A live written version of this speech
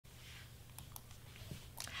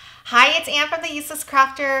Hi, it's Anne from The Useless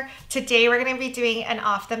Crafter. Today we're going to be doing an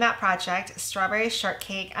off-the-mat project, strawberry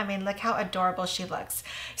shortcake. I mean, look how adorable she looks.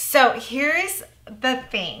 So here's the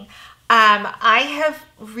thing. I have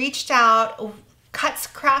reached out, Cuts,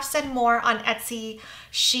 Crafts, and More on Etsy.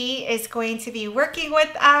 She is going to be working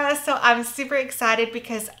with us, so I'm super excited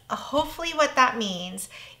because hopefully what that means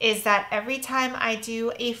is that every time I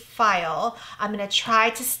do a file, I'm going to try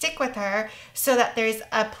to stick with her so that there's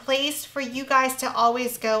a place for you guys to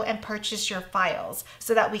always go and purchase your files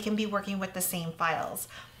so that we can be working with the same files.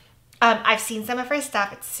 I've seen some of her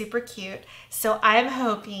stuff. It's super cute. So I'm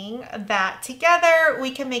hoping that together we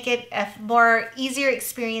can make it a more easier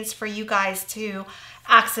experience for you guys to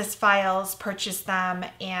access files, purchase them,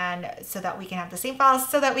 and so that we can have the same files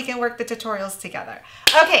so that we can work the tutorials together.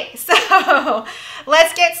 Okay, so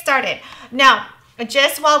let's get started. Now,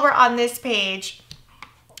 just while we're on this page,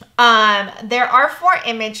 there are 4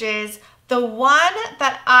 images. The one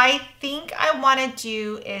that I think I want to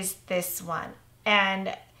do is this one.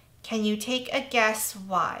 And can you take a guess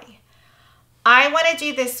why? I want to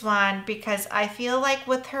do this one because I feel like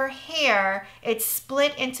with her hair, it's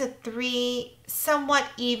split into 3 somewhat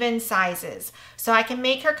even sizes. So I can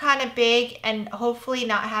make her kind of big and hopefully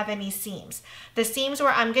not have any seams. The seams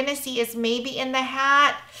where I'm going to see is maybe in the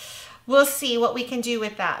hat. We'll see what we can do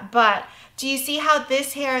with that. But do you see how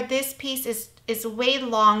this hair, this piece is way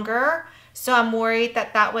longer? So I'm worried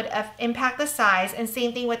that that would impact the size. And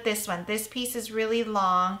same thing with this one. This piece is really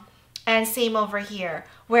long. And same over here.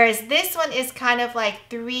 Whereas this one is kind of like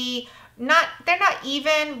 3, they're not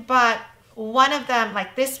even, but one of them,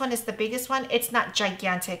 like this one is the biggest one. It's not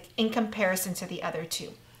gigantic in comparison to the other 2.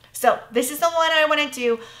 So this is the one I want to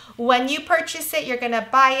do. When you purchase it, you're going to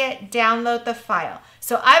buy it, download the file.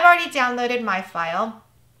 So I've already downloaded my file.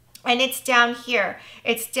 And it's down here.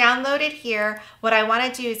 It's downloaded here. What I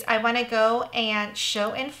want to do is I want to go and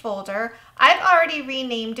show in folder. I've already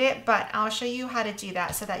renamed it, but I'll show you how to do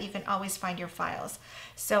that so that you can always find your files.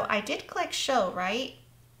 So I did click show, right?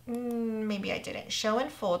 Maybe I didn't. Show in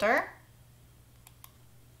folder.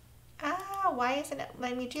 Ah, why isn't it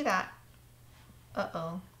letting me do that?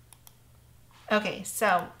 Uh-oh. Okay,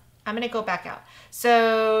 so I'm going to go back out.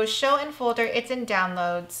 So show in folder, it's in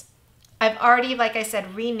downloads. I've already, like I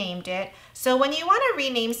said, renamed it. So when you want to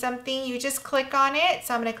rename something, you just click on it.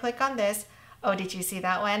 So I'm going to click on this. Oh, did you see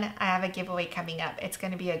that one? I have a giveaway coming up. It's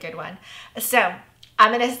going to be a good one. So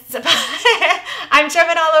I'm going to, I'm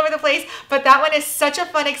jumping all over the place, but that one is such a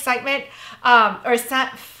fun excitement, or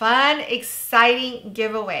fun, exciting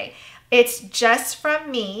giveaway. It's just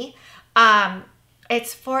from me.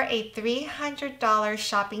 It's for a $300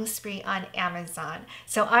 shopping spree on Amazon.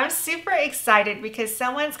 So I'm super excited because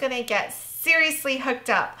someone's gonna get seriously hooked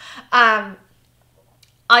up.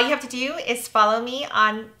 All you have to do is follow me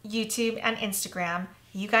on YouTube and Instagram.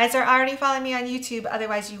 You guys are already following me on YouTube,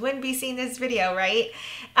 otherwise you wouldn't be seeing this video, right?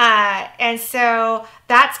 And so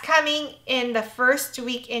that's coming in the first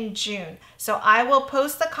week in June. So I will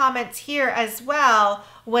post the comments here as well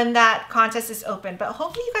when that contest is open. But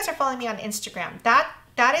hopefully you guys are following me on Instagram.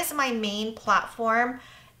 That is my main platform,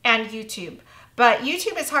 and YouTube. But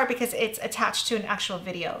YouTube is hard because it's attached to an actual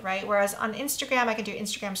video, right? Whereas on Instagram, I can do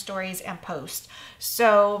Instagram stories and post.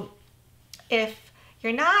 So if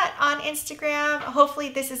you're not on Instagram, hopefully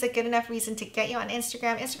this is a good enough reason to get you on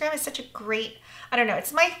Instagram. Instagram is such a great, I don't know,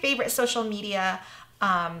 it's my favorite social media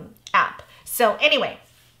app. So anyway,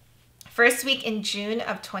 first week in June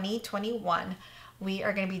of 2021, we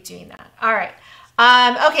are going to be doing that. All right.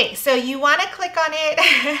 Okay, so you want to click on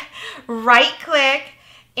it, right click,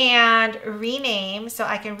 and rename. So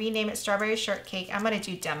I can rename it Strawberry Shortcake. I'm going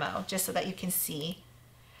to do demo just so that you can see.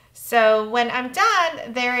 So when I'm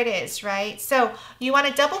done, there it is, right? So you want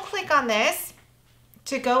to double click on this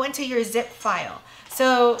to go into your zip file.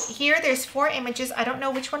 So here there's 4 images. I don't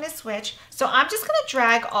know which one is which. So I'm just going to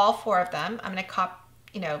drag all 4 of them. I'm going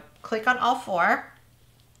to click on all 4.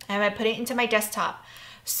 And I'm going to put it into my desktop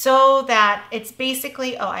so that it's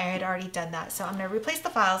basically, oh, I had already done that. So I'm going to replace the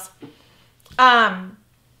files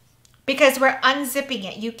because we're unzipping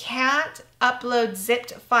it. You can't upload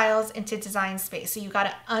zipped files into Design Space. So you got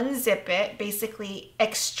to unzip it, basically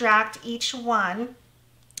extract each one.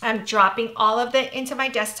 I'm dropping all of it into my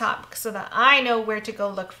desktop so that I know where to go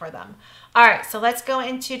look for them. All right, so let's go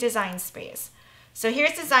into Design Space. So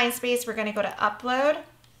here's Design Space. We're going to go to Upload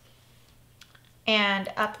and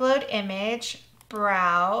Upload Image,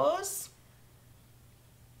 Browse.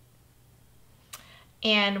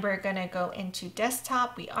 And we're going to go into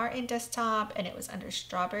Desktop. We are in Desktop, and it was under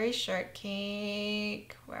Strawberry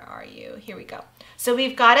Shortcake. Where are you? Here we go. So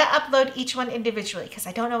we've got to upload each one individually because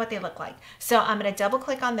I don't know what they look like. So I'm going to double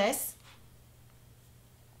click on this.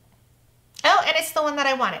 Oh, and it's the one that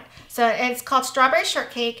I wanted. So it's called Strawberry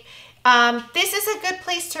Shortcake. This is a good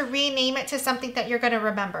place to rename it to something that you're going to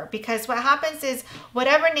remember, because what happens is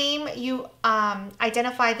whatever name you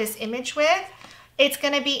identify this image with, it's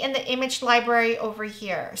going to be in the image library over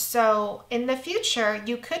here. So in the future,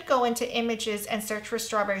 you could go into images and search for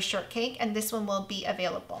Strawberry Shortcake, and this one will be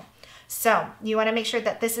available. So you want to make sure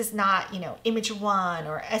that this is not, you know, image 1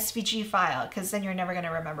 or SVG file, because then you're never going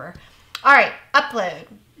to remember. All right, upload.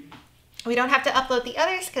 We don't have to upload the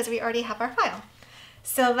others because we already have our file.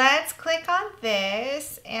 So let's click on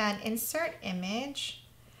this and insert image.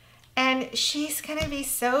 And she's going to be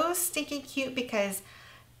so stinking cute because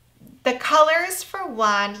the colors, for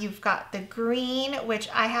one, you've got the green, which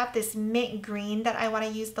I have this mint green that I want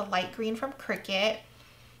to use, the light green from Cricut.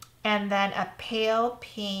 And then a pale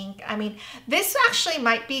pink. I mean, this actually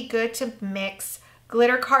might be good to mix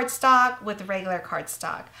glitter cardstock with regular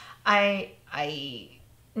cardstock. I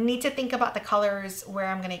need to think about the colors, where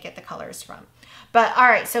I'm going to get the colors from. But all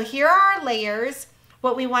right, so here are our layers.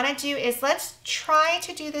 What we want to do is let's try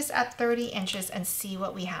to do this at 30 inches and see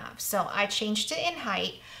what we have. So I changed it in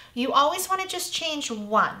height. You always want to just change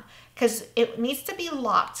 1 because it needs to be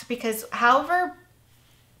locked, because however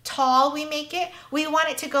tall we make it, we want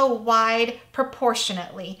it to go wide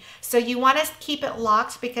proportionately. So you want to keep it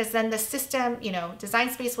locked, because then the system, you know, Design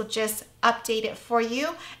Space will just update it for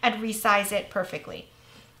you and resize it perfectly.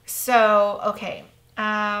 So, okay,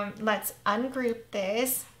 let's ungroup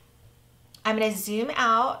this. I'm going to zoom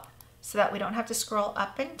out so that we don't have to scroll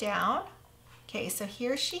up and down. Okay, so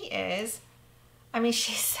here she is. I mean,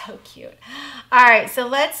 she's so cute. All right, so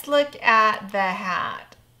let's look at the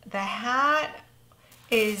hat. The hat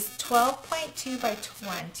is 12.2 by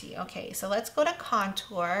 20. Okay, so let's go to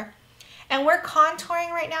contour. And we're contouring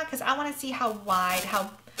right now because I want to see how wide, how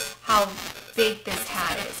big this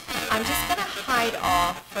hat is. I'm just going to hide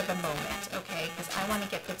off for the moment, okay, because I want to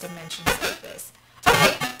get the dimensions of this.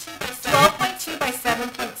 Okay, 12.2 by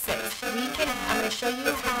 7.6. I'm going to show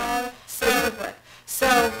you how this would work. So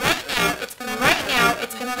right now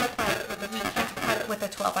it's going to look like we can't cut it with a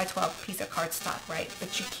 12 by 12 piece of cardstock, right?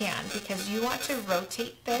 But you can, because you want to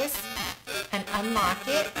rotate this and unlock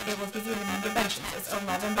it. It will give you the new dimensions. It's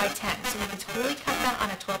 11 by 10. So you can totally cut that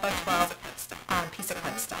on a 12 by 12 piece of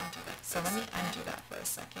cardstock. So let me undo that for a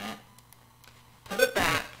second. Put it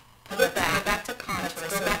back. Put it back to contour.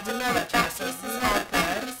 So back to that piece is all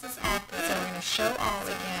good. So we're going to show all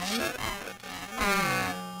again.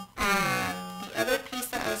 The other piece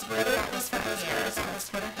that I was worried about was for hair, so let's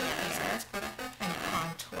put a hair and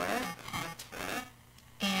contour.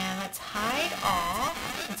 And let's hide all.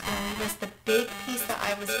 It's going to leave us the big piece that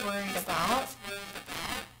I was worried about.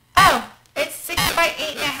 Oh, it's 6 by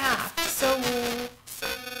 8.5. So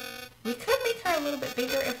we could make her a little bit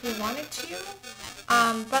bigger if we wanted to.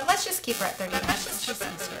 But let's just keep her at 30 inches. It's just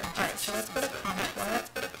easier. Alright, so let's go to contour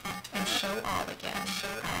and show all again.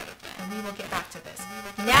 Alright, and we will get back to this.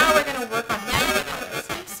 Now we're going to work on the other colors.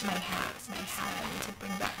 It's my hat. I need to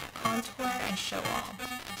bring back the contour and show all.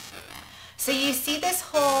 So you see this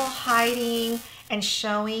whole hiding and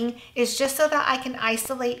showing is just so that I can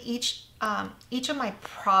isolate each of my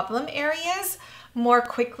problem areas more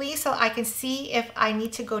quickly, so I can see if I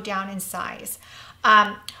need to go down in size.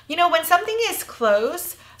 You know, when something is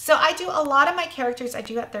close, so I do a lot of my characters, I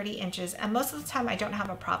do at 30 inches, and most of the time I don't have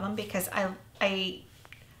a problem because I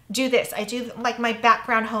do this. I do like my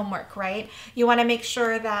background homework, right? You want to make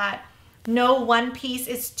sure that no one piece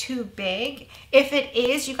is too big. If it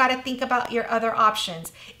is, you got to think about your other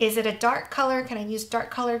options. Is it a dark color? Can I use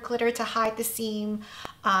dark color glitter to hide the seam?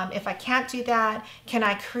 If I can't do that, can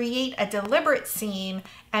I create a deliberate seam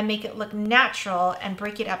and make it look natural and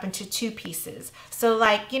break it up into 2 pieces? So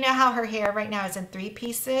like, you know how her hair right now is in 3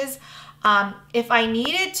 pieces? If I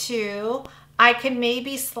needed to, I could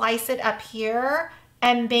maybe slice it up here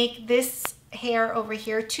and make this hair over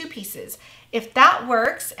here 2 pieces. If that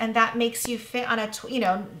works and that makes you fit on a, you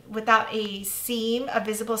know, without a seam, a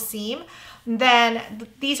visible seam, then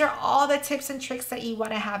these are all the tips and tricks that you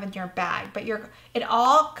want to have in your bag. But it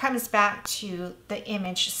all comes back to the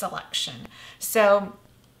image selection. So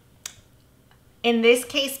in this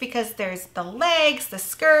case, because there's the legs, the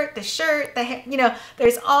skirt, the shirt, the hair, you know,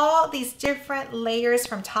 there's all these different layers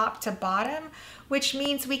from top to bottom, which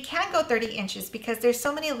means we can't go 30 inches because there's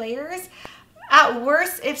so many layers. At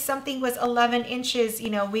worst, if something was 11 inches, you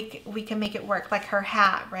know, we can make it work, like her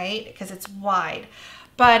hat, right? Because it's wide.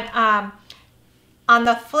 But on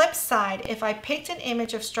the flip side, if I picked an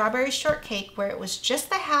image of Strawberry Shortcake where it was just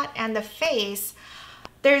the hat and the face,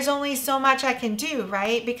 there's only so much I can do,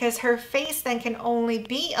 right? Because her face then can only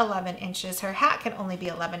be 11 inches. Her hat can only be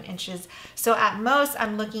 11 inches. So at most,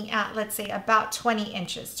 I'm looking at, let's say, about 20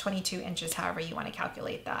 inches, 22 inches, however you want to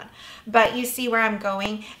calculate that. But you see where I'm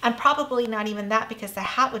going? And probably not even that, because the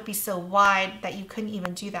hat would be so wide that you couldn't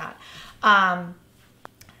even do that.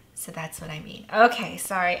 So that's what I mean. Okay,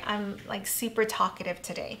 sorry, I'm like super talkative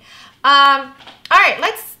today. All right,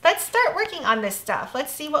 let's start working on this stuff.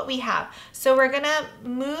 Let's see what we have. So we're gonna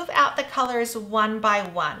move out the colors one by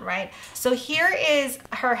one, right? So here is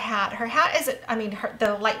her hat. Her hat is,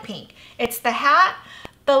 the light pink. It's the hat,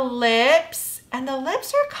 the lips, and the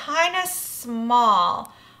lips are kind of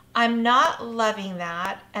small. I'm not loving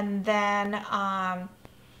that. And then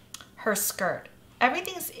her skirt.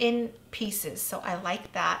 Everything's in pieces, so I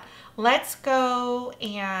like that. Let's go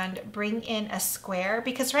and bring in a square,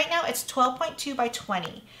 because right now it's 12.2 by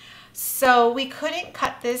 20. So we couldn't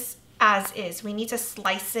cut this as is. We need to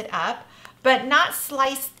slice it up, but not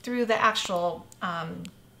slice through the actual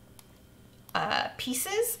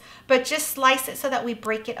pieces, but just slice it so that we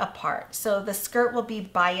break it apart. So the skirt will be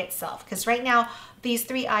by itself, because right now these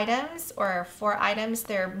 3 items or 4 items,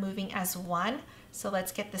 they're moving as one. So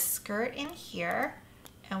let's get the skirt in here,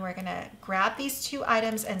 and we're gonna grab these 2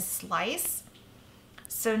 items and slice.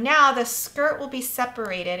 So now the skirt will be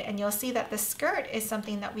separated, and you'll see that the skirt is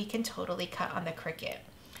something that we can totally cut on the Cricut.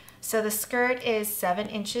 So the skirt is 7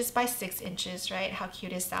 inches by 6 inches, right? How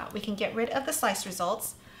cute is that? We can get rid of the slice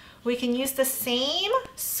results. We can use the same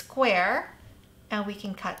square, and we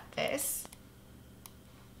can cut this.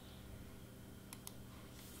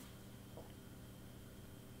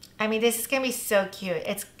 I mean, this is gonna be so cute.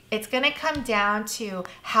 It's gonna come down to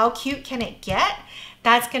how cute can it get.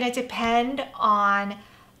 That's gonna depend on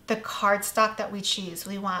the cardstock that we choose.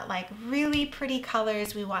 We want like really pretty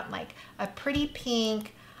colors. We want like a pretty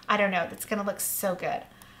pink. I don't know, that's gonna look so good.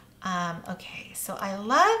 Okay, so I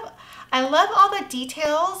love all the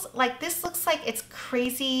details. Like this looks like it's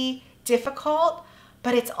crazy difficult,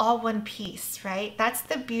 but it's all one piece, right? That's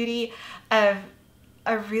the beauty of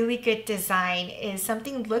a really good design, is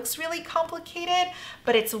something looks really complicated,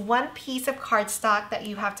 but it's one piece of cardstock that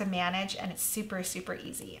you have to manage, and it's super, super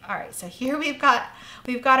easy. All right, so here we've got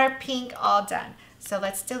our pink all done. So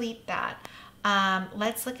let's delete that.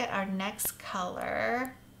 Let's look at our next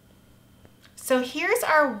color. So here's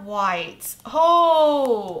our whites.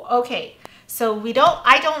 Oh, okay. So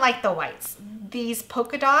I don't like the whites. These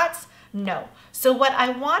polka dots, no. So what I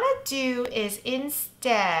want to do is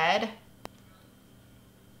instead,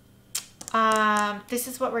 this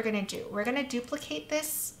is what we're gonna do. We're gonna duplicate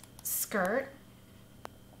this skirt,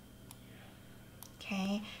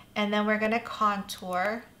 okay, and then we're gonna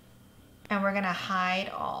contour, and we're gonna hide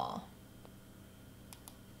all.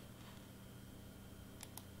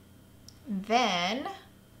 Then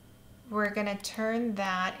we're gonna turn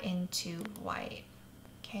that into white.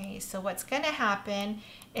 Okay, so what's gonna happen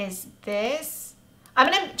is this, I'm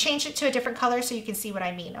gonna change it to a different color so you can see what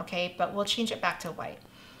I mean, okay, but we'll change it back to white.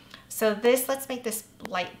 So this, let's make this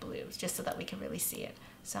light blue just so that we can really see it.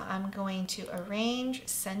 So I'm going to arrange,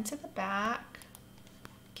 send to the back.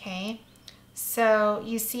 Okay, so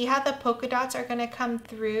you see how the polka dots are gonna come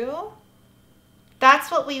through? That's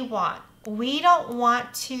what we want. We don't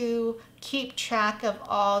want to keep track of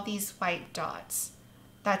all these white dots.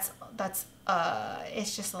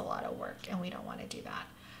 It's just a lot of work, and we don't want to do that.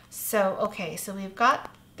 So, okay, so we've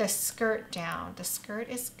got the skirt down. The skirt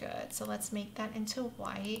is good. So let's make that into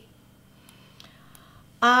white.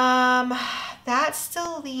 That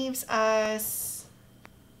still leaves us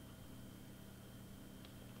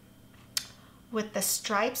with the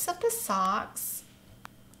stripes of the socks,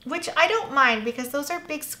 which I don't mind because those are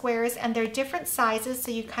big squares and they're different sizes,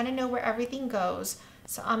 so you kind of know where everything goes.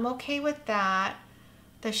 So I'm okay with that.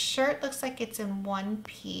 The shirt looks like it's in one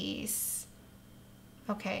piece.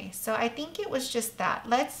 Okay, so I think it was just that.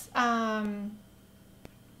 Let's, I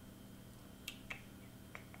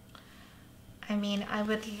mean, I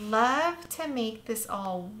would love to make this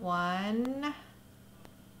all one,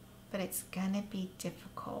 but it's gonna be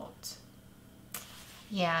difficult.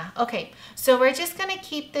 Yeah, okay, so we're just gonna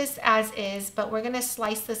keep this as is, but we're gonna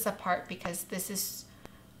slice this apart because this is,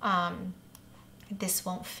 this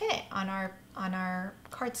won't fit on our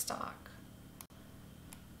cardstock,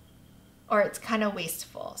 or it's kind of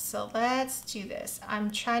wasteful. So let's do this.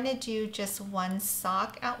 I'm trying to do just one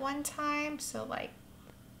sock at one time, so like,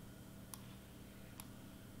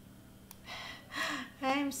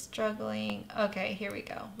 I'm struggling. Okay, here we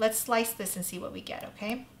go. Let's slice this and see what we get,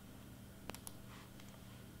 okay?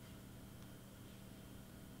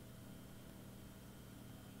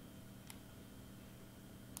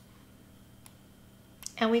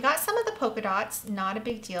 And we got some of the polka dots, not a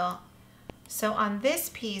big deal. So on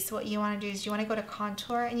this piece, what you want to do is you want to go to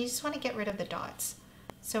contour and you just want to get rid of the dots.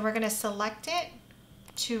 So we're going to select it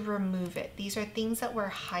to remove it. These are things that we're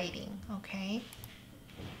hiding, okay?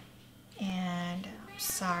 And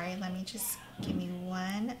sorry, let me just give me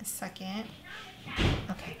 1 second.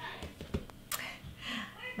 Okay.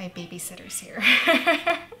 My babysitter's here.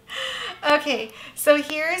 Okay, so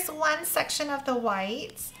here's one section of the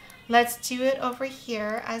whites. Let's do it over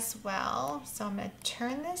here as well. So I'm going to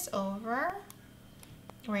turn this over.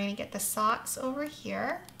 We're going to get the socks over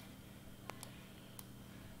here.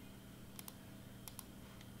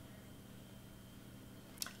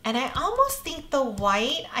 And I almost think the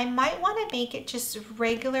white, I might want to make it just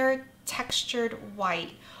regular textured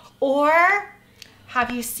white. Or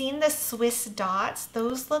have you seen the Swiss dots?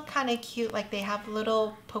 Those look kind of cute, like they have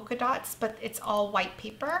little polka dots, but it's all white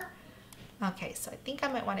paper. Okay, so I think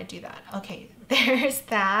I might want to do that. Okay, there's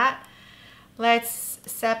that. Let's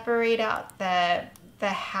separate out the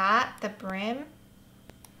hat, the brim.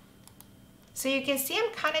 So you can see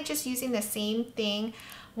I'm kind of just using the same thing.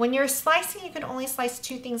 When you're slicing, you can only slice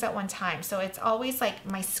 2 things at one time. So it's always like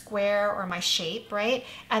my square or my shape, right?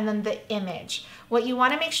 And then the image. What you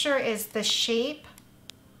want to make sure is the shape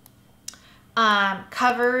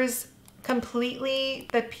covers completely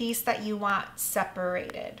the piece that you want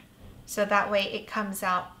separated. So that way it comes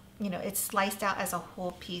out, you know, it's sliced out as a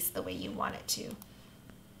whole piece the way you want it to.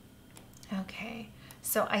 Okay,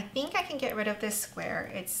 so I think I can get rid of this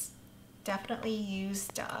square. It's definitely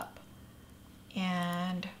used up.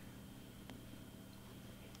 And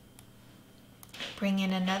bring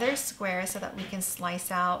in another square so that we can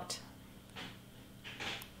slice out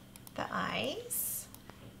the eyes.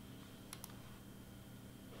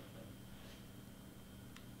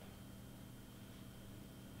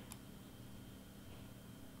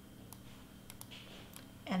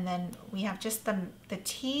 And then we have just the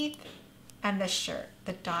teeth and the shirt.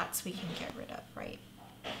 The dots we can get rid of, right?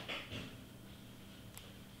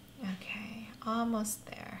 Okay, almost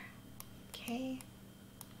there. Okay.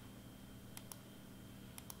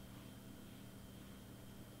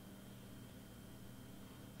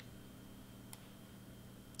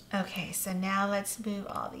 Okay, so now let's move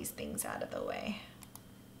all these things out of the way.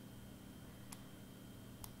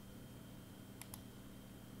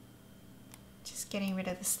 Getting rid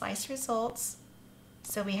of the slice results.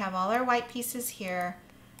 So we have all our white pieces here.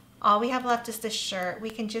 All we have left is the shirt. We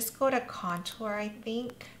can just go to contour, I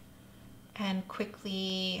think, and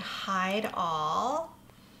quickly hide all.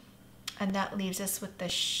 And that leaves us with the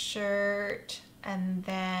shirt. And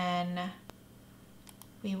then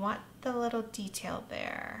we want the little detail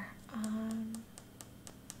there.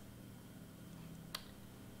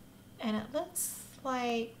 And it looks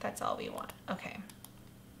like that's all we want. Okay.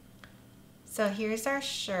 So here's our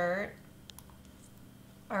shirt.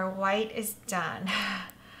 Our white is done.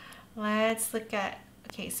 Let's look at,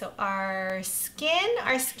 okay, so our skin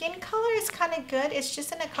color is kind of good. It's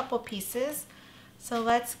just in a couple pieces. So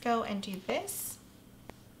let's go and do this.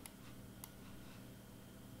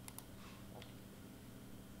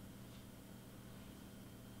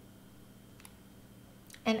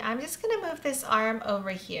 And I'm just gonna move this arm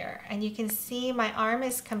over here, and you can see my arm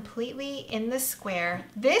is completely in the square.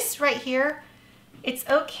 This right here, it's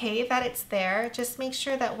okay that it's there. Just make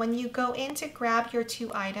sure that when you go in to grab your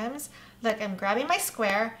 2 items, look, I'm grabbing my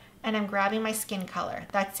square and I'm grabbing my skin color.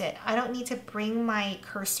 That's it. I don't need to bring my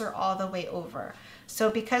cursor all the way over.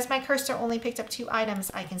 So because my cursor only picked up 2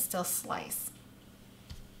 items, I can still slice.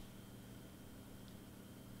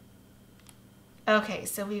 Okay,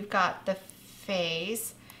 so we've got the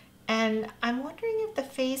face, and I'm wondering if the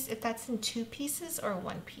face, if that's in 2 pieces or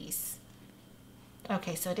 1 piece.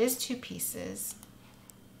 Okay, so it is 2 pieces.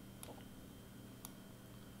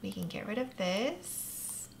 We can get rid of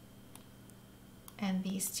this and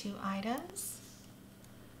these 2 items.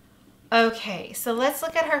 Okay, so let's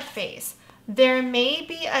look at her face. There may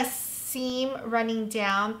be a seam running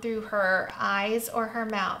down through her eyes or her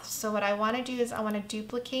mouth. So what I want to do is I want to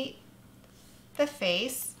duplicate the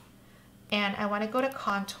face, and I want to go to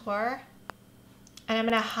contour, and I'm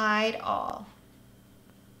going to hide all.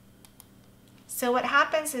 So what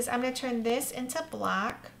happens is I'm going to turn this into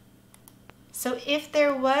black. So if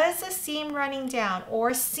there was a seam running down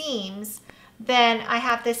or seams, then I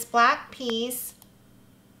have this black piece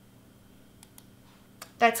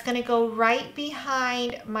that's going to go right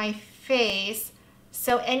behind my face.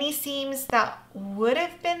 So any seams that would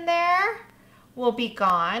have been there will be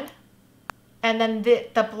gone. And then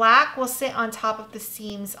the black will sit on top of the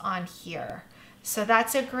seams on here. So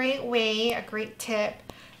that's a great way, a great tip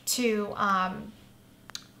to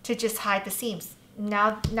just hide the seams.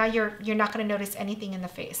 now you're not going to notice anything in the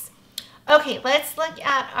face. Okay, let's look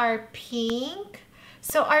at our pink.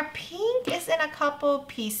 So our pink is in a couple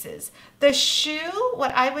pieces. The shoe,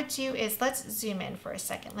 what I would do is, let's zoom in for a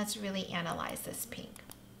second. Let's really analyze this pink.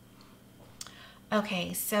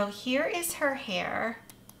 Okay, so here is her hair.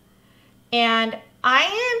 And I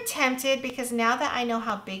am tempted, because now that I know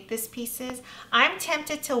how big this piece is, I'm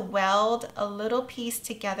tempted to weld a little piece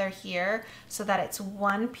together here so that it's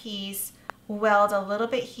one piece, weld a little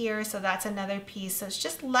bit here, so that's another piece. So it's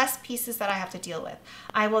just less pieces that I have to deal with.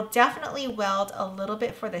 I will definitely weld a little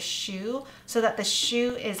bit for the shoe so that the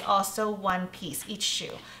shoe is also one piece, each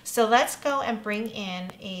shoe. So let's go and bring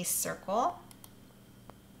in a circle.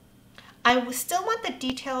 I still want the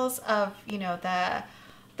details of, you know, the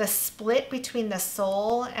split between the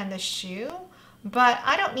sole and the shoe, but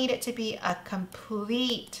I don't need it to be a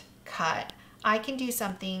complete cut. I can do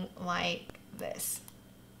something like this.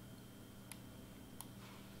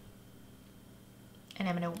 And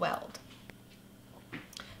I'm going to weld.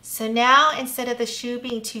 So now, instead of the shoe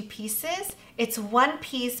being two pieces, it's one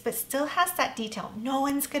piece, but still has that detail. No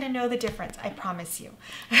one's going to know the difference, I promise you.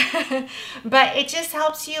 But it just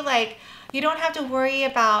helps you, like, you don't have to worry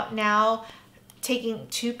about now taking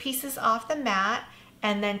two pieces off the mat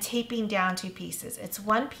and then taping down two pieces. It's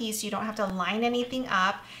one piece. You don't have to line anything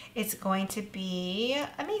up. It's going to be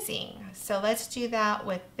amazing. So let's do that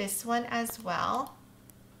with this one as well.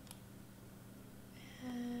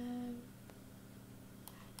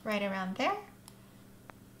 Right around there.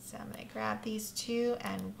 So I'm going to grab these two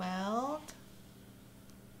and weld.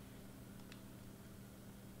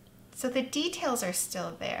 So the details are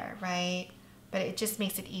still there, right? But it just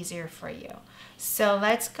makes it easier for you. So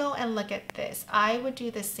let's go and look at this. I would do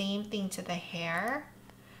the same thing to the hair.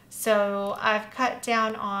 So I've cut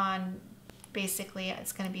down on, basically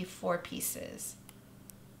it's going to be 4 pieces.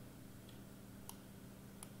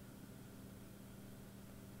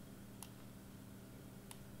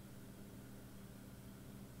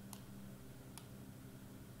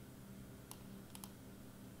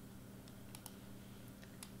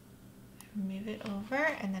 Move it over,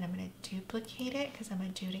 and then I'm going to duplicate it because I'm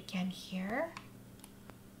going to do it again here.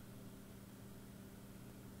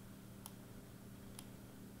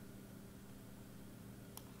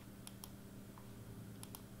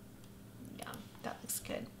 Yeah, that looks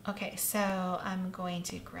good. Okay, so I'm going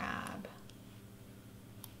to grab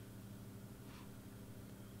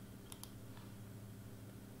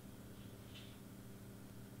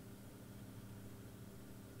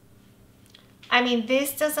I mean,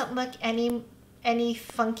 this doesn't look any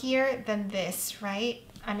funkier than this, right?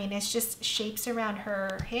 I mean, it's just shapes around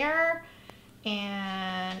her hair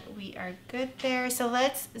and we are good there. So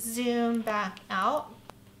let's zoom back out.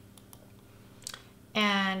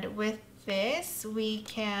 And with this, we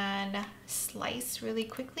can slice really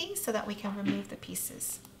quickly so that we can remove the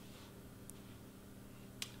pieces.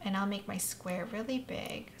 And I'll make my square really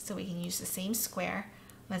big so we can use the same square.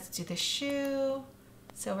 Let's do the shoe.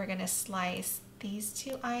 So we're going to slice these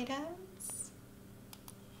 2 items.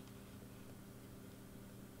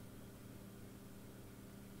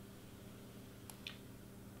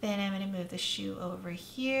 Then I'm going to move the shoe over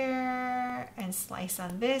here and slice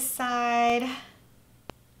on this side.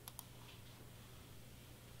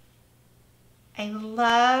 I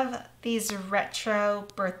love these retro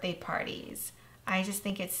birthday parties. I just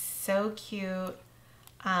think it's so cute.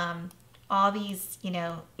 All these, you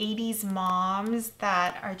know, 80s moms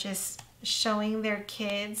that are just showing their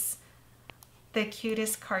kids the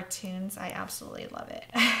cutest cartoons. I absolutely love it.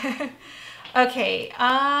 Okay,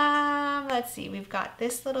 let's see. We've got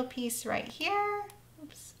this little piece right here.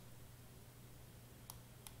 Oops.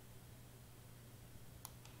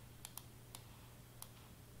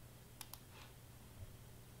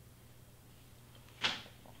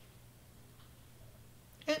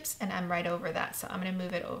 Oops, and I'm right over that, so I'm going to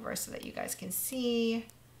move it over so that you guys can see.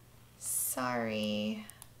 Sorry.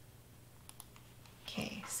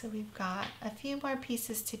 Okay, so we've got a few more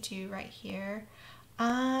pieces to do right here.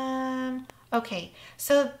 Okay,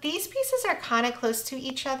 so these pieces are kind of close to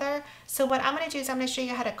each other. So what I'm going to do is I'm going to show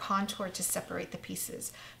you how to contour to separate the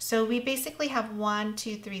pieces. So we basically have 1,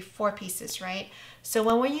 2, 3, 4 pieces, right? So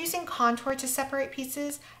when we're using contour to separate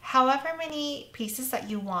pieces, however many pieces that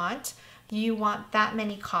you want that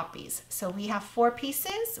many copies. So we have 4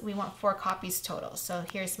 pieces, we want 4 copies total. So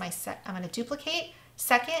here's my set. I'm going to duplicate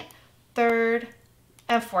second, third,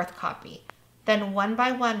 and 4th copy. Then one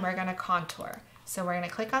by one, we're going to contour. So we're going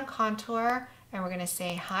to click on contour and we're going to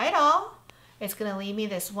say hide all. It's going to leave me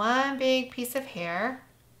this one big piece of hair.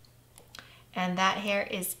 And that hair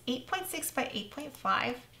is 8.6 by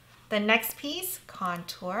 8.5. The next piece,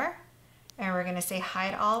 contour. and we're gonna say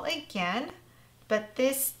hide all again, but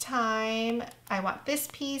this time I want this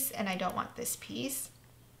piece and I don't want this piece.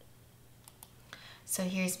 So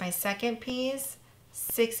here's my second piece,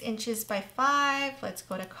 6 inches by 5. Let's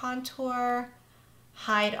go to contour,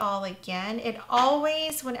 hide all again. It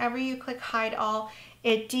always, whenever you click hide all,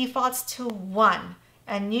 it defaults to 1.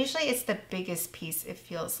 And usually it's the biggest piece, it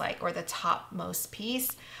feels like, or the topmost piece.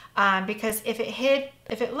 Because if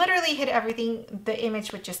it literally hid everything, the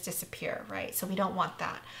image would just disappear, right? So we don't want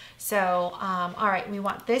that. So, all right, we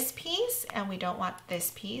want this piece and we don't want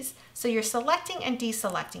this piece. So you're selecting and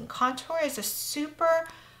deselecting. Contour is a super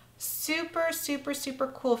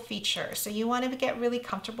cool feature. So you want to get really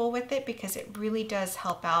comfortable with it because it really does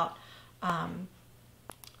help out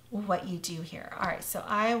what you do here. All right, so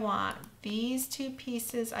I want these 2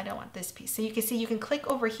 pieces. I don't want this piece. So you can see you can click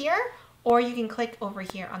over here or you can click over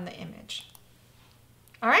here on the image.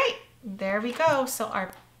 All right, there we go. So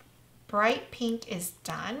our bright pink is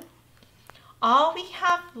done. All we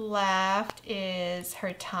have left is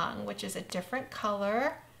her tongue, which is a different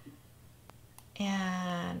color.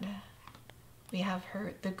 And we have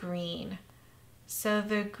the green. So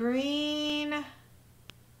the green,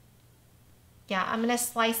 yeah, I'm gonna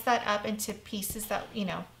slice that up into pieces that, you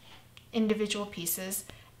know, individual pieces.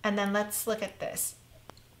 And then let's look at this.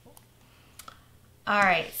 All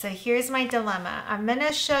right, so here's my dilemma. I'm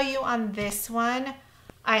gonna show you on this one.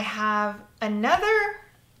 I have another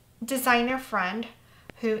designer friend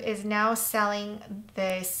who is now selling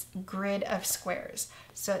this grid of squares.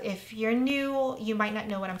 So if you're new, you might not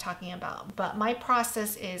know what I'm talking about, but my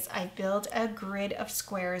process is I build a grid of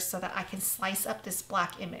squares so that I can slice up this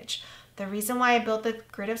black image. The reason why I build the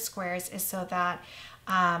grid of squares is so that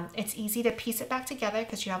it's easy to piece it back together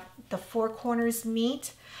because you have the 4 corners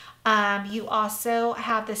meet. You also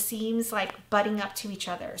have the seams like butting up to each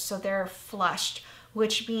other, so they're flushed,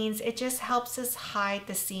 which means it just helps us hide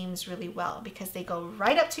the seams really well because they go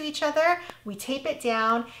right up to each other. We tape it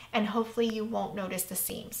down and hopefully you won't notice the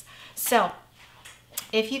seams. So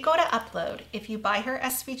if you go to upload, if you buy her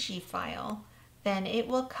SVG file, then it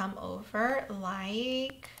will come over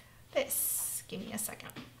like this. Give me a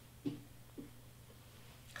second.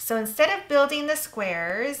 So instead of building the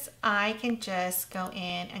squares, I can just go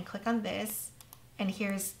in and click on this, and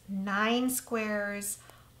here's 9 squares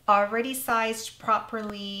already sized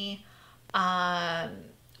properly,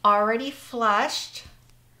 already flushed,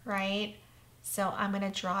 right? So I'm gonna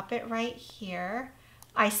drop it right here.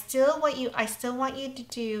 I still want you to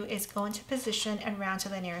do is go into position and round to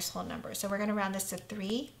the nearest whole number. So we're gonna round this to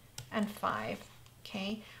 3 and 5,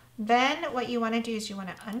 okay? Then what you wanna do is you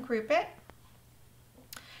wanna ungroup it,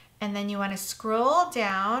 and then you wanna scroll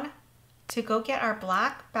down to go get our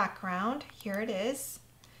black background. Here it is.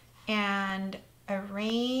 And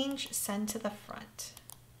arrange, send to the front.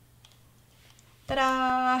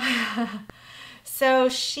 Ta-da! So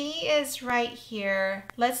she is right here.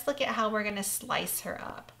 Let's look at how we're gonna slice her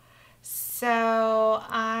up. So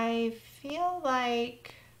I feel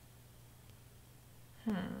like,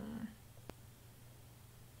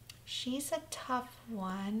 she's a tough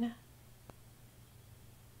one.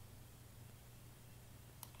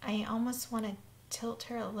 I almost want to tilt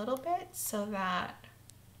her a little bit so that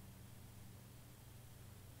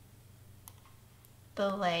the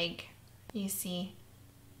leg, you see,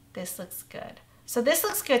 this looks good. So this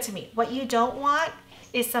looks good to me. What you don't want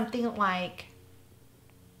is something like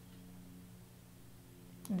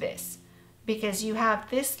this, because you have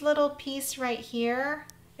this little piece right here.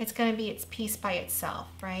 It's going to be its piece by itself,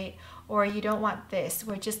 right? Or you don't want this,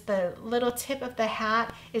 where just the little tip of the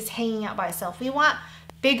hat is hanging out by itself. We want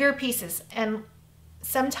bigger pieces, and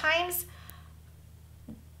sometimes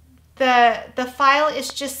the file is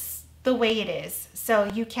just the way it is, so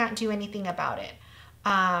you can't do anything about it.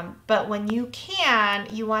 But when you can,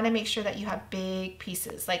 you want to make sure that you have big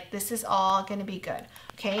pieces. Like this is all going to be good.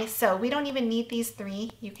 Okay, so we don't even need these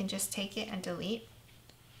 3. You can just take it and delete.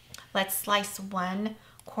 Let's slice 1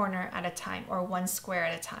 corner at a time, or 1 square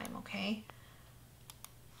at a time, okay?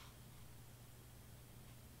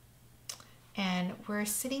 And we're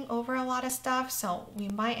sitting over a lot of stuff, so we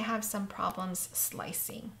might have some problems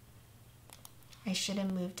slicing. I should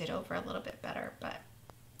have moved it over a little bit better, but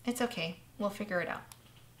it's okay. We'll figure it out.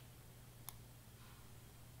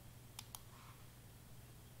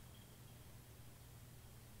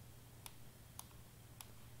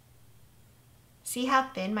 See how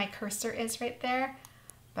thin my cursor is right there?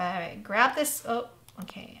 But grab this, oh,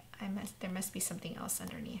 okay, there must be something else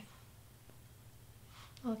underneath.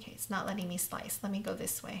 Okay, it's not letting me slice. Let me go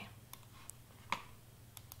this way.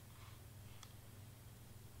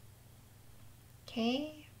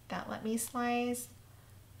 Okay, that let me slice.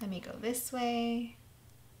 Let me go this way.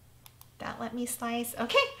 That let me slice.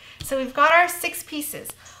 Okay, so we've got our 6 pieces.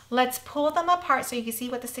 Let's pull them apart so you can see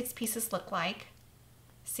what the 6 pieces look like.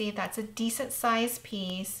 See, that's a decent sized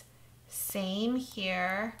piece. Same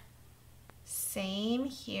here. Same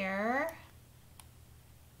here.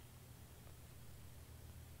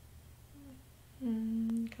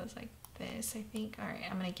 Goes like this, I think. All right,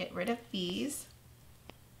 I'm gonna get rid of these.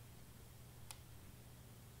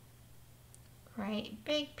 Right,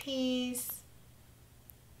 big piece,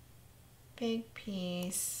 big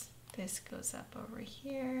piece. This goes up over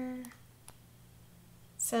here.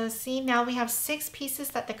 So see, now we have 6 pieces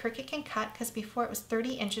that the Cricut can cut, because before it was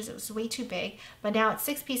 30 inches, it was way too big, but now it's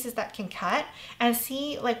 6 pieces that can cut. And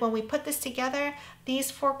see, like when we put this together, these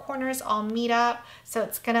 4 corners all meet up, so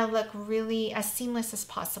it's gonna look really as seamless as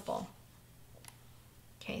possible.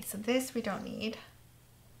 Okay, so this we don't need.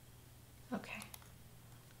 Okay,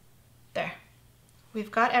 there. We've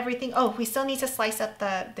got everything. Oh, we still need to slice up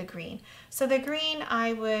the green. So the green,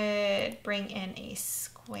 I would bring in a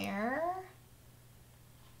square.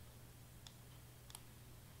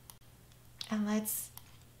 And let's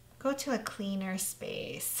go to a cleaner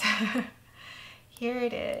space. Here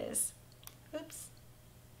it is. Oops.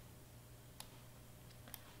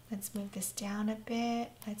 Let's move this down a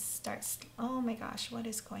bit. Let's start. Oh my gosh, what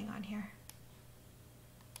is going on here?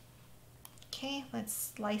 Okay,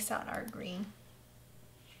 let's slice out our green.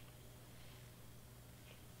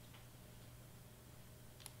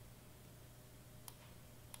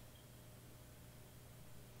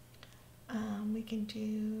 We can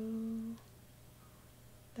do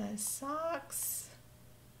the socks.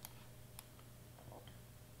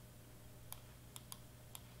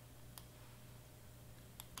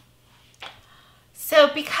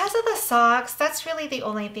 So because of the socks, that's really the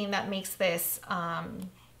only thing that makes this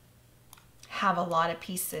have a lot of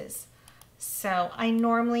pieces. So I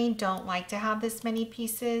normally don't like to have this many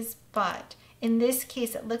pieces, but in this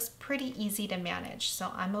case, it looks pretty easy to manage,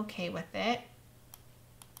 so I'm okay with it.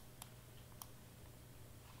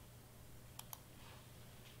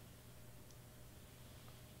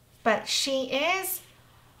 But she is,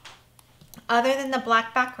 other than the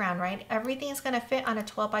black background, right? Everything's gonna fit on a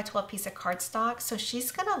 12 by 12 piece of cardstock. So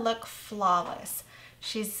she's gonna look flawless.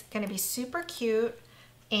 She's gonna be super cute.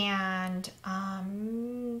 And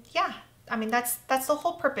yeah, I mean, that's the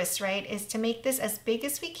whole purpose, right? Is to make this as big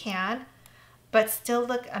as we can, but still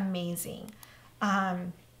look amazing.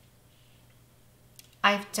 I've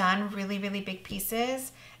done really, really big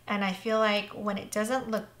pieces, and I feel like when it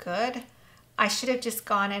doesn't look good, I should have just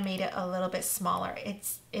gone and made it a little bit smaller.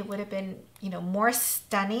 It would have been, you know, more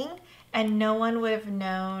stunning, and no one would have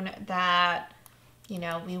known that, you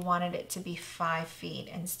know, we wanted it to be 5 feet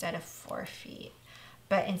instead of 4 feet.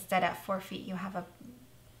 But instead at 4 feet, you have a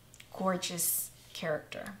gorgeous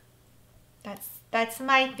character. That's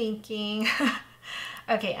my thinking.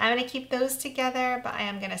 Okay, I'm gonna keep those together, but I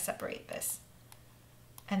am gonna separate this.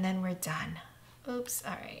 And then we're done. Oops,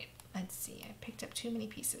 all right, let's see. I picked up too many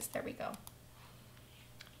pieces, there we go.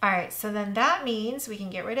 All right, so then that means we can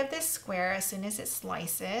get rid of this square as soon as it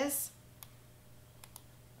slices.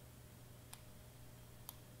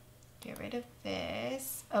 Get rid of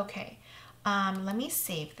this. Okay, let me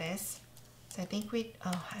save this. So I think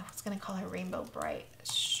I was gonna call her Rainbow Bright.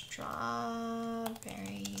 Strawberry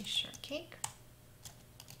Shortcake.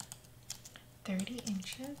 30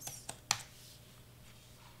 inches.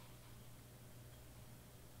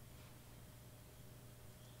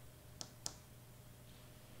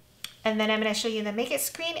 And then I'm going to show you the Make It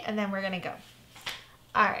screen, and then we're going to go.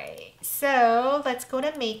 All right, so let's go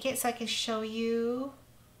to Make It so I can show you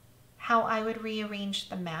how I would rearrange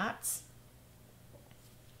the mats.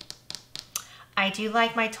 I do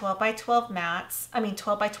like my 12 by 12 mats,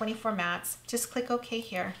 12 by 24 mats. Just click OK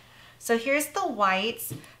here. So here's the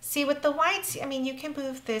whites. See, with the whites, I mean, you can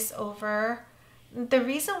move this over. The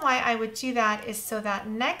reason why I would do that is so that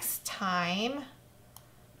next time,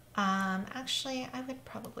 actually, I would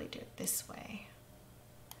probably do it this way.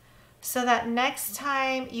 So that next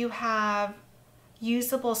time you have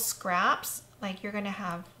usable scraps, like you're gonna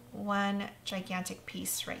have one gigantic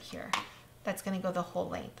piece right here. That's gonna go the whole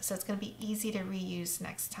length. So it's gonna be easy to reuse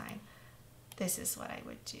next time. This is what I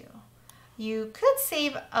would do. You could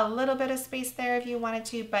save a little bit of space there if you wanted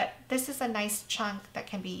to, but this is a nice chunk that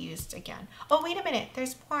can be used again. Oh, wait a minute,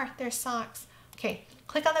 there's more, there's socks. Okay,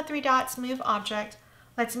 click on the 3 dots, move object.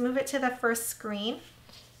 Let's move it to the first screen.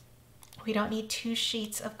 We don't need 2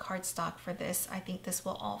 sheets of cardstock for this. I think this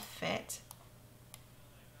will all fit.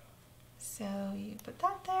 So you put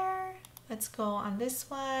that there. Let's go on this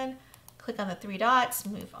one. Click on the 3 dots,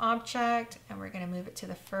 move object, and we're gonna move it to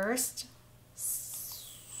the first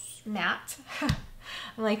mat. I'm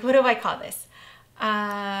like, what do I call this?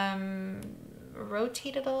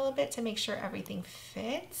 Rotate it a little bit to make sure everything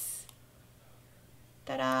fits.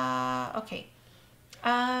 Ta-da! Okay.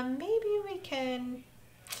 Maybe we can,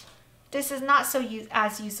 this is not so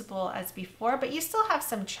as usable as before, but you still have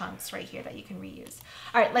some chunks right here that you can reuse.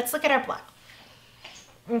 All right, let's look at our block.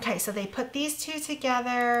 Okay, so they put these two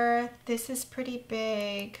together. This is pretty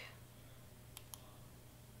big.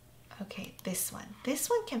 Okay, this one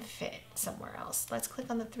can fit somewhere else. Let's click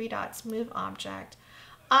on the three dots, move object.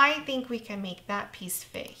 I think we can make that piece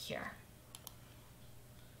fit here.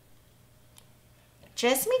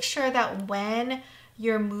 Just make sure that when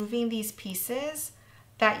you're moving these pieces,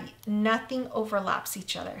 that nothing overlaps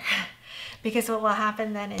each other. Because what will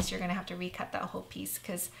happen then is you're gonna have to recut that whole piece,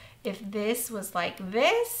 because if this was like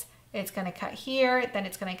this, it's gonna cut here, then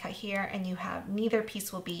it's gonna cut here, and you have, neither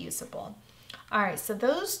piece will be usable. All right, so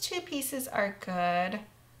those two pieces are good.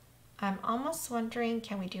 I'm almost wondering,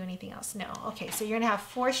 can we do anything else? No. Okay, so you're gonna have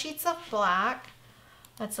 4 sheets of black.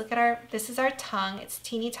 Let's look at our, this is our tongue. It's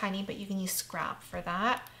teeny tiny, but you can use scrap for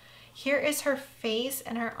that. Here is her face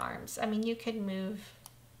and her arms. I mean, you could move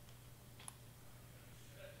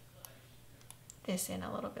this in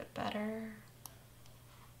a little bit better.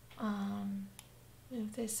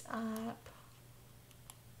 Move this up.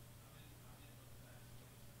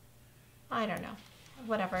 I don't know,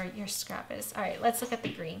 whatever your scrap is. All right, let's look at the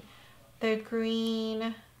green. The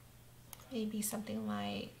green, maybe something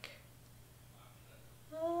like,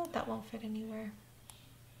 oh, that won't fit anywhere.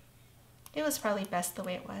 It was probably best the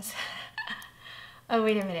way it was. Oh,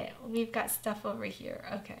 wait a minute. We've got stuff over here.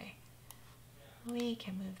 Okay. We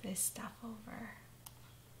can move this stuff over.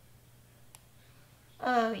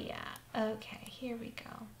 Oh, yeah. Okay, here we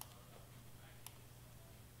go.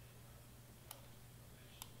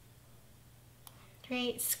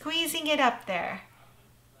 Great. Squeezing it up there.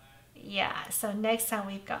 Yeah, so next time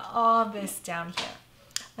we've got all this down here.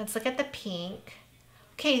 Let's look at the pink.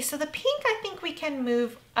 Okay, so the pink I think we can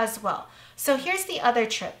move as well. So here's the other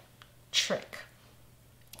trick.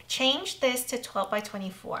 Change this to 12 by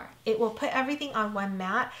 24. It will put everything on one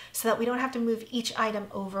mat so that we don't have to move each item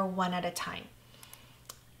over one at a time.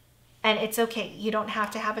 And it's okay. You don't have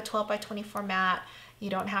to have a 12 by 24 mat. You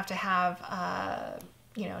don't have to have,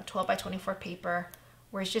 12 by 24 paper.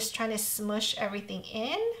 We're just trying to smush everything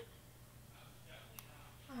in.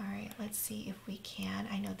 All right, let's see if we can.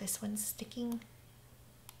 I know this one's sticking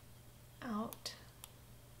out.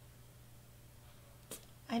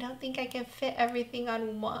 I don't think I can fit everything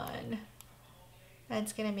on one.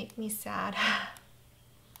 That's gonna make me sad.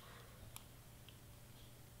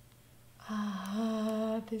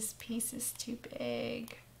 This piece is too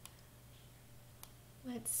big.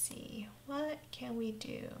 Let's see, what can we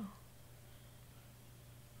do?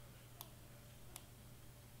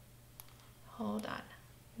 Hold on,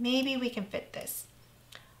 maybe we can fit this.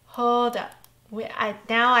 Hold up,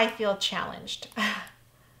 now I feel challenged.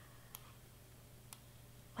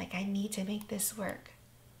 Like I need to make this work.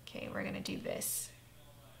 Okay, we're gonna do this.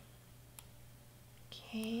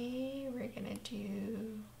 Okay, we're gonna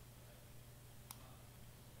do,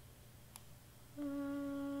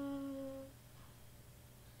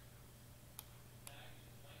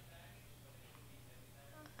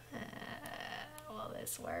 will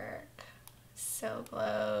this work? So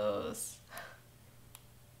close.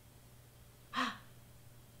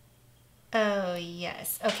 Oh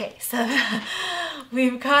yes, okay, so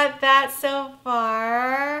we've got that so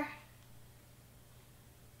far.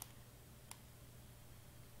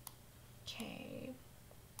 Okay,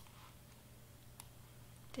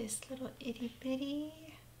 this little itty bitty.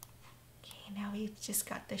 Okay, now we've just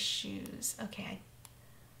got the shoes. Okay,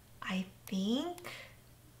 I think,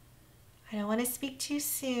 I don't want to speak too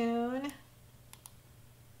soon.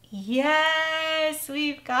 Yes,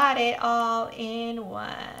 we've got it all in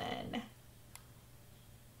one.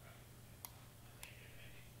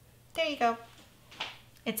 There you go.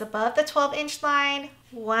 It's above the 12-inch line,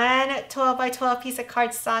 one 12 by 12 piece of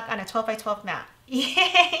cardstock on a 12 by 12 mat.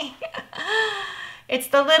 Yay! It's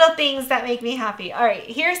the little things that make me happy. All right,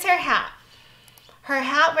 here's her hat. Her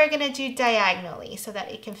hat we're gonna do diagonally so that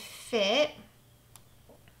it can fit.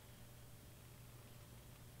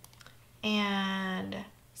 And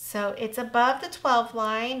so it's above the 12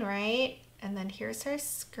 line, right? And then here's her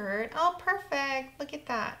skirt. Oh, perfect. Look at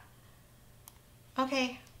that.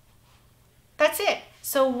 Okay. That's it.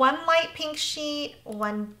 So one light pink sheet,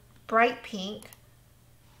 one bright pink,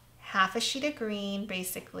 half a sheet of green,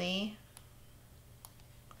 basically.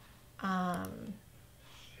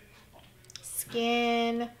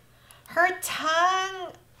 Skin. Her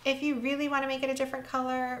tongue, if you really want to make it a different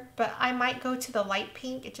color, but I might go to the light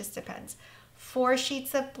pink. It just depends. 4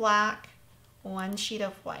 sheets of black, 1 sheet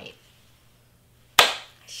of white.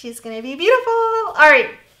 She's going to be beautiful. All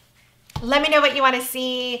right. Let me know what you want to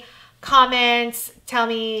see. Comments, tell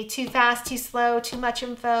me too fast, too slow, too much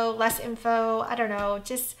info, less info. I don't know.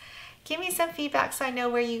 Just give me some feedback so I know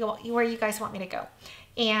where you guys want me to go.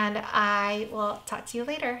 And I will talk to you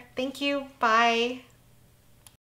later. Thank you. Bye.